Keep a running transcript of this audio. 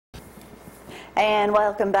And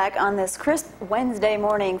welcome back on this crisp Wednesday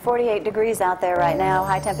morning. 48 degrees out there right now.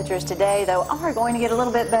 High temperatures today, though, are going to get a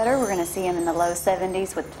little bit better. We're going to see them in the low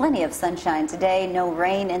 70s with plenty of sunshine today. No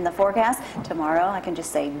rain in the forecast. Tomorrow, I can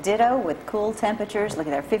just say ditto with cool temperatures. Look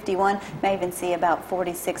at there, 51. May even see about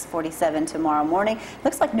 46, 47 tomorrow morning.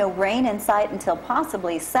 Looks like no rain in sight until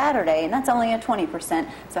possibly Saturday, and that's only a 20%.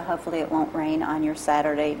 So hopefully it won't rain on your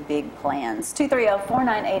Saturday big plans.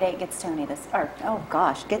 230-4988 gets Tony this, or oh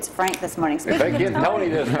gosh, gets Frank this morning. They get Tony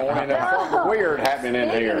this morning. There's something weird happening in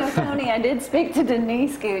here. Speaking of Tony, I did speak to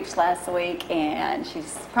Denise Gooch last week, and she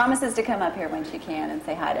promises to come up here when she can and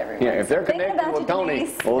say hi to everyone. Yeah, if they're connected with Tony,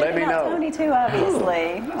 let me know. Tony too,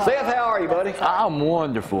 obviously. Seth, how are you, buddy? I'm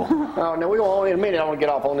wonderful. Oh, now we will in a minute. I want to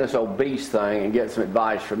get off on this obese thing and get some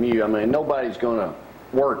advice from you. I mean, nobody's going to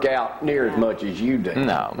work out near as much as you do.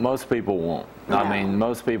 No, most people won't. No. I mean,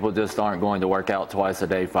 most people just aren't going to work out twice a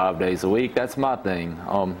day, 5 days a week. That's my thing.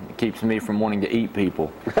 It keeps me from wanting to eat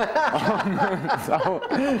people. So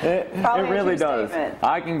it really does. Statement.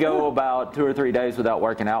 I can go about 2 or 3 days without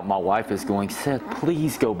working out. My wife is going, Seth,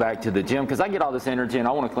 please go back to the gym, because I get all this energy and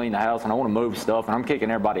I want to clean the house and I want to move stuff and I'm kicking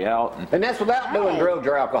everybody out. And that's without doing drugs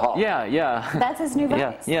or alcohol. Yeah, yeah. That's his new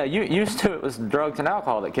vice. Yeah, you used to it was drugs and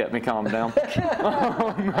alcohol that kept me calm down. You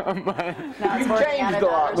changed a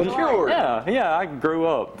lot, matured. Yeah, I grew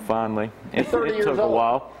up finally. It took a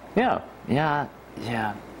while. Yeah.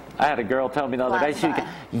 I had a girl tell me the other day, she goes,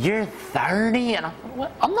 "You're 30?" And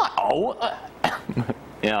I'm not old.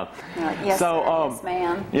 Yeah. Yes, so, yes,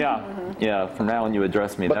 ma'am. Yeah, yeah. From now on, you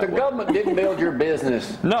address me but that way. But the government didn't build your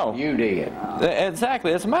business. No, you did.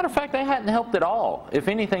 Exactly. As a matter of fact, they hadn't helped at all. If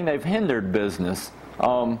anything, they've hindered business.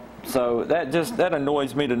 So that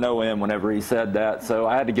annoys me to no end whenever he said that. So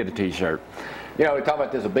I had to get a T-shirt. You know, we talk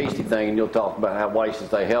about this obesity thing, and you'll talk about how ways to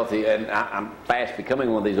stay healthy, and I'm fast becoming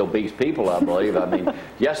one of these obese people, I believe. I mean,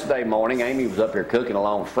 yesterday morning, Amy was up here cooking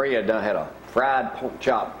along with Fred. I had a fried pork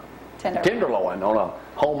chop tenderloin on a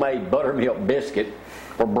homemade buttermilk biscuit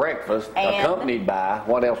for breakfast, and accompanied by,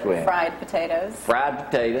 what else we had? Fried potatoes. Fried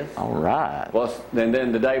potatoes. All right. Well, and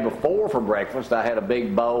then the day before for breakfast, I had a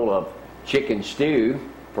big bowl of chicken stew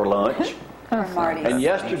for lunch. And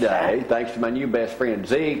yesterday, thanks to my new best friend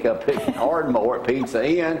Zeke up at Ardmore at Pizza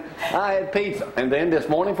Inn, I had pizza. And then this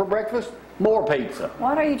morning for breakfast, more pizza.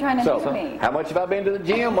 What are you trying to do to me? How much have I been to the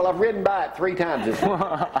gym? Well, I've ridden by it 3 times this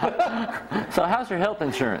week. So how's your health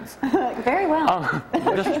insurance? Very well.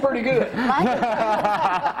 Well, she's pretty good.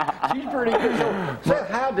 She's pretty good. So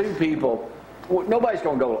how do people, nobody's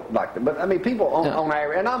going to go like that, but I mean people on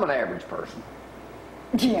average, and I'm an average person.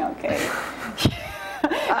 Yeah, okay.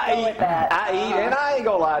 I eat, and I ain't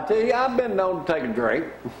gonna lie to you, I've been known to take a drink,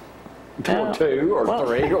 or 2 or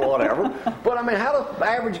 3 or whatever. But I mean, how do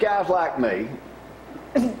average guys like me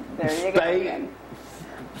stay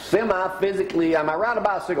semi-physically? I ride a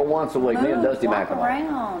bicycle once a week, me and Dusty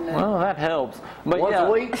McElroy. Well, that helps. But once a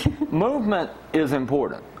week? Movement is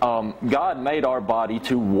important. God made our body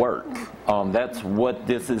to work. That's what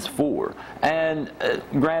this is for. And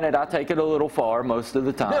granted, I take it a little far most of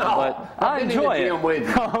the time, but I enjoy it. With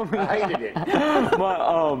you. I hated it.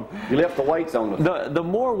 But, you left the weights on the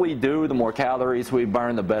more we do, the more calories we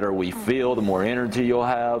burn, the better we feel, the more energy you'll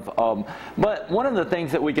have. But one of the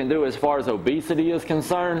things that we can do as far as obesity is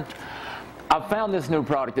concerned, I've found this new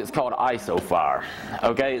product. It's called IsoFire.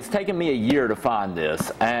 Okay, it's taken me a year to find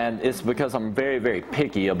this, and it's because I'm very, very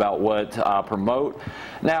picky about what I promote.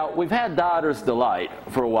 Now, we've had Dieter's Delight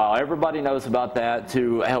for a while. Everybody knows about that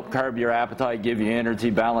to help curb your appetite, give you energy,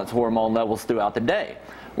 balance hormone levels throughout the day.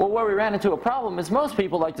 Well, where we ran into a problem is most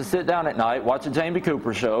people like to sit down at night, watch a Jamie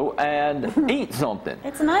Cooper show, and eat something.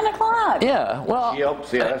 It's 9 o'clock. Yeah, well,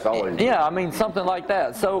 that's always. Yeah, I mean, something like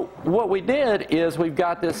that. So what we did is we've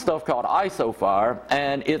got this stuff called IsoFire,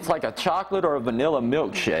 and it's like a chocolate or a vanilla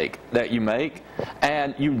milkshake that you make,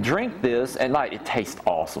 and you drink this at night. It tastes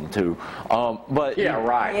awesome, too. But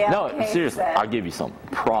right. Yeah, no, seriously, I'll give you some.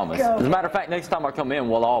 Promise. As a matter of fact, next time I come in,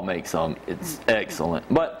 we'll all make some. It's excellent.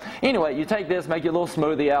 But anyway, you take this, make your little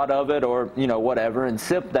smoothie out of it, or whatever, and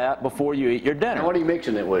sip that before you eat your dinner. And what are you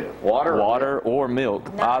mixing it with? Water or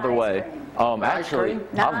milk, either way. Actually,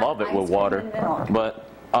 I love it with water, but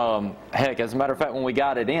heck, as a matter of fact, when we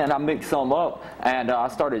got it in, I mixed some up, and I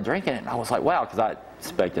started drinking it, and I was like, wow, because I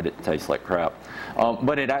expected it to taste like crap,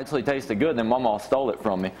 but it actually tasted good. Then Mama stole it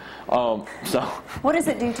from me. So what does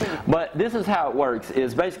it do to you? But this is how it works: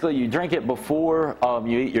 is basically you drink it before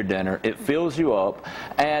you eat your dinner. It fills you up,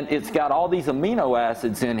 and it's got all these amino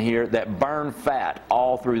acids in here that burn fat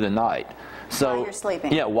all through the night. So, while you're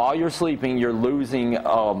sleeping. Yeah, while you're sleeping, you're losing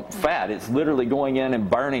fat. It's literally going in and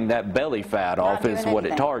burning that belly fat off is what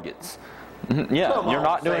it targets. Yeah, you're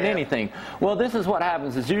not doing anything. Well, this is what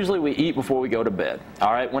happens is usually we eat before we go to bed.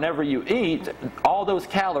 All right, whenever you eat, all those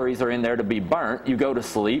calories are in there to be burnt. You go to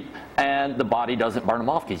sleep, and the body doesn't burn them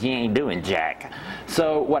off because you ain't doing jack.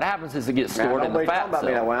 So what happens is it gets stored in the fat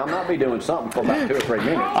cell. I'm not be doing something for about 2 or 3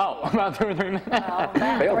 minutes. Oh, about 2 or 3 minutes.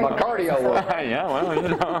 Build my cardio up. Yeah, well, you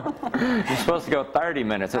know, you're supposed to go 30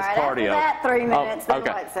 minutes. It's cardio. After that 3 minutes, then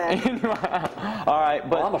what's it? All right,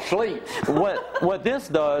 but I'm asleep. what this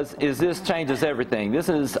does is this changes everything. This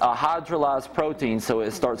is a hydrolyzed protein, so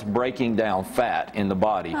it starts breaking down fat in the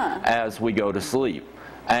body as we go to sleep.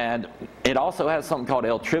 And it also has something called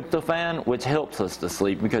L-tryptophan, which helps us to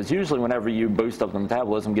sleep, because usually whenever you boost up the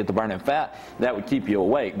metabolism, get to burning fat, that would keep you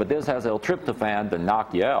awake. But this has L-tryptophan to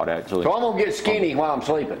knock you out, actually. So I'm going to get skinny while I'm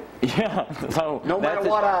sleeping. Yeah. So no matter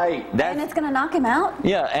what I eat. And it's going to knock him out?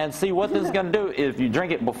 Yeah, and see what this is going to do, if you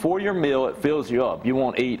drink it before your meal, it fills you up. You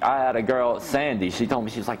won't eat. I had a girl, Sandy, she told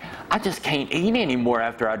me, she's like, I just can't eat anymore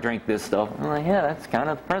after I drink this stuff. I'm like, yeah, that's kind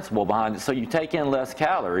of the principle behind it. So you take in less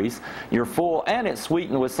calories, you're full, and it's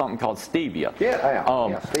sweetened with something called stevia. Yeah,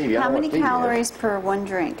 stevia. How many calories per one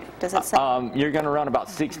drink? Does it say? You're going to run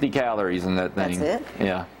about 60 calories in that thing. That's it?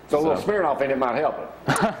 Yeah. So a little Smirnoff in it might help it.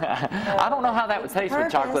 I don't know how that would taste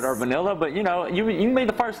with chocolate or vanilla, but you know, you can be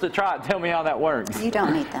the first to try it. Tell me how that works. You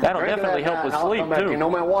don't need that. That'll definitely help with sleep too. No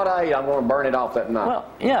matter what I eat, I'm going to burn it off that night.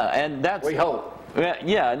 Well, yeah, and that's. We hope.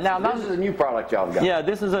 Yeah. Now this is a new product y'all got. Yeah,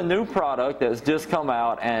 this is a new product that's just come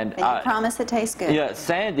out, and you promise it tastes good. Yeah,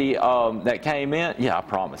 Sandy, that came in. Yeah, I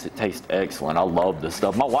promise it tastes excellent. I love this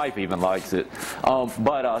stuff. My wife even likes it.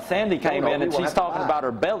 But Sandy came in, and she's talking about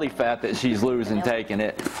her belly fat that she's losing taking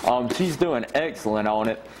it. She's doing excellent on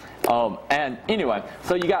it. And anyway,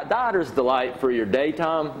 so you got Dieters Delight for your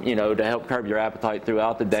daytime, you know, to help curb your appetite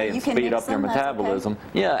throughout the day and speed up your metabolism.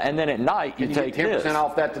 Okay. Yeah, and then at night you take this. 10%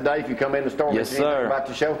 off that today if you come in the store. Yes, sir. About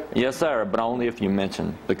the show. Yes, sir. But only if you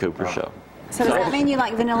mention the Cooper Show. So does that mean you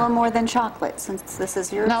like vanilla more than chocolate, since this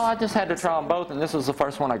is yours? No, I just had to try them both, and this was the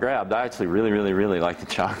first one I grabbed. I actually really like the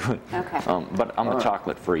chocolate. Okay. But I'm a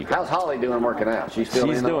chocolate freak. How's Holly doing working out? She's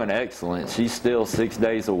doing excellent. She's still 6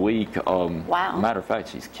 days a week. Wow. Matter of fact,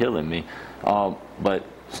 she's killing me. But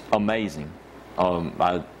amazing.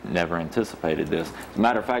 I never anticipated this. As a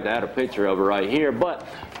matter of fact, I had a picture of her right here. But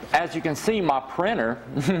as you can see, my printer,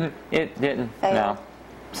 it didn't. No.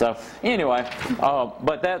 So anyway,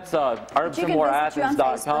 but that's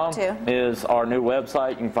herbsandmoreathens.com is our new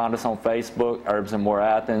website. You can find us on Facebook, Herbs and More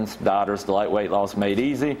Athens, Dieters Delight, Weight Loss Made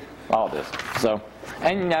Easy, all this. So,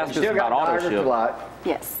 and you can ask us about auto ship.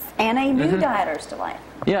 Yes, and a new Dieters Delight.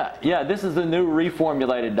 Yeah, this is the new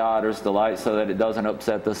reformulated Dieters Delight so that it doesn't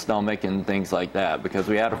upset the stomach and things like that, because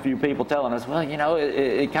we had a few people telling us, well, you know,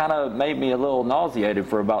 it kind of made me a little nauseated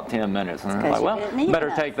for about 10 minutes. And I'm like, well,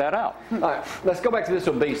 better take that out. All right, let's go back to this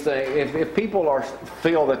obese thing. If people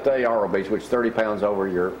feel that they are obese, which is 30 pounds over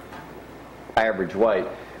your average weight,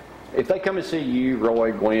 if they come and see you,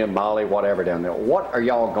 Roy, Gwen, Molly, whatever down there, what are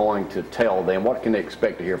y'all going to tell them? What can they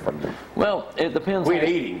expect to hear from them? Well, it depends. We're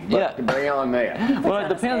eating, but beyond that. Well, it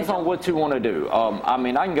depends on what you want to do. I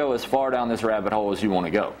mean, I can go as far down this rabbit hole as you want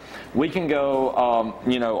to go. We can go,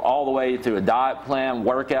 you know, all the way to a diet plan,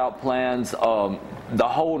 workout plans, the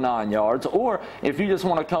whole 9 yards. Or if you just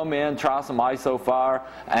want to come in, try some IsoFire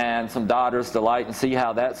and some Dieters Delight and see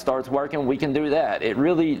how that starts working, we can do that. It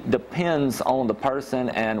really depends on the person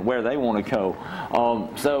and where they want to go.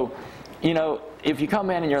 So, you know, if you come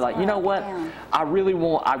in and you're like, you know what,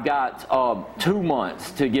 I've got 2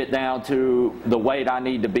 months to get down to the weight I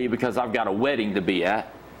need to be because I've got a wedding to be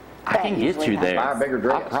at. I can get you there. Buy a bigger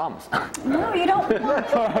dress. I promise. No, you don't want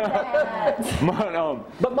that.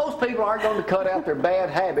 But most people aren't going to cut out their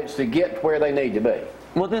bad habits to get where they need to be.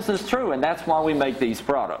 Well, this is true, and that's why we make these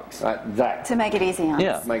products. Exactly. To make it easy on us.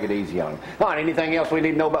 Yeah. Make it easy on them. All right, anything else we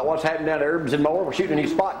need to know about what's happening down at Herbs and More? We're shooting a new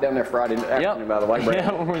spot down there Friday afternoon, by the way.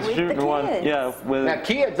 Yeah, we're shooting one. Yeah. Now,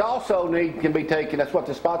 kids also can be taken. That's what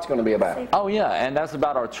the spot's going to be about. Oh, yeah, and that's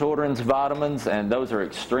about our children's vitamins, and those are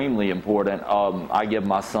extremely important. I give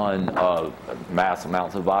my son mass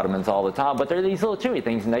amounts of vitamins all the time, but they're these little chewy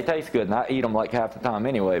things, and they taste good, and I eat them like half the time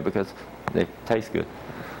anyway because they taste good.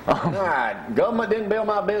 All right, government didn't build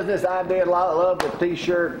my business. I did. A lot of love the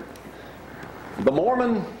T-shirt. The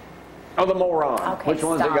Mormon or the moron? Okay, which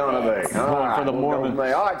one's it going to be? All right, for the Mormon.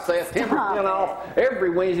 All right, Seth, 10% off every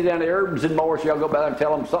Wednesday down at Herbs and More. So y'all go back and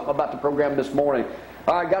tell them something about the program this morning.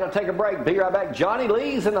 All right, got to take a break. Be right back. Johnny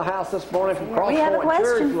Lee's in the house this morning from Cross Point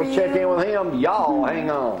Church. We'll check in with him. Y'all hang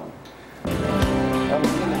on.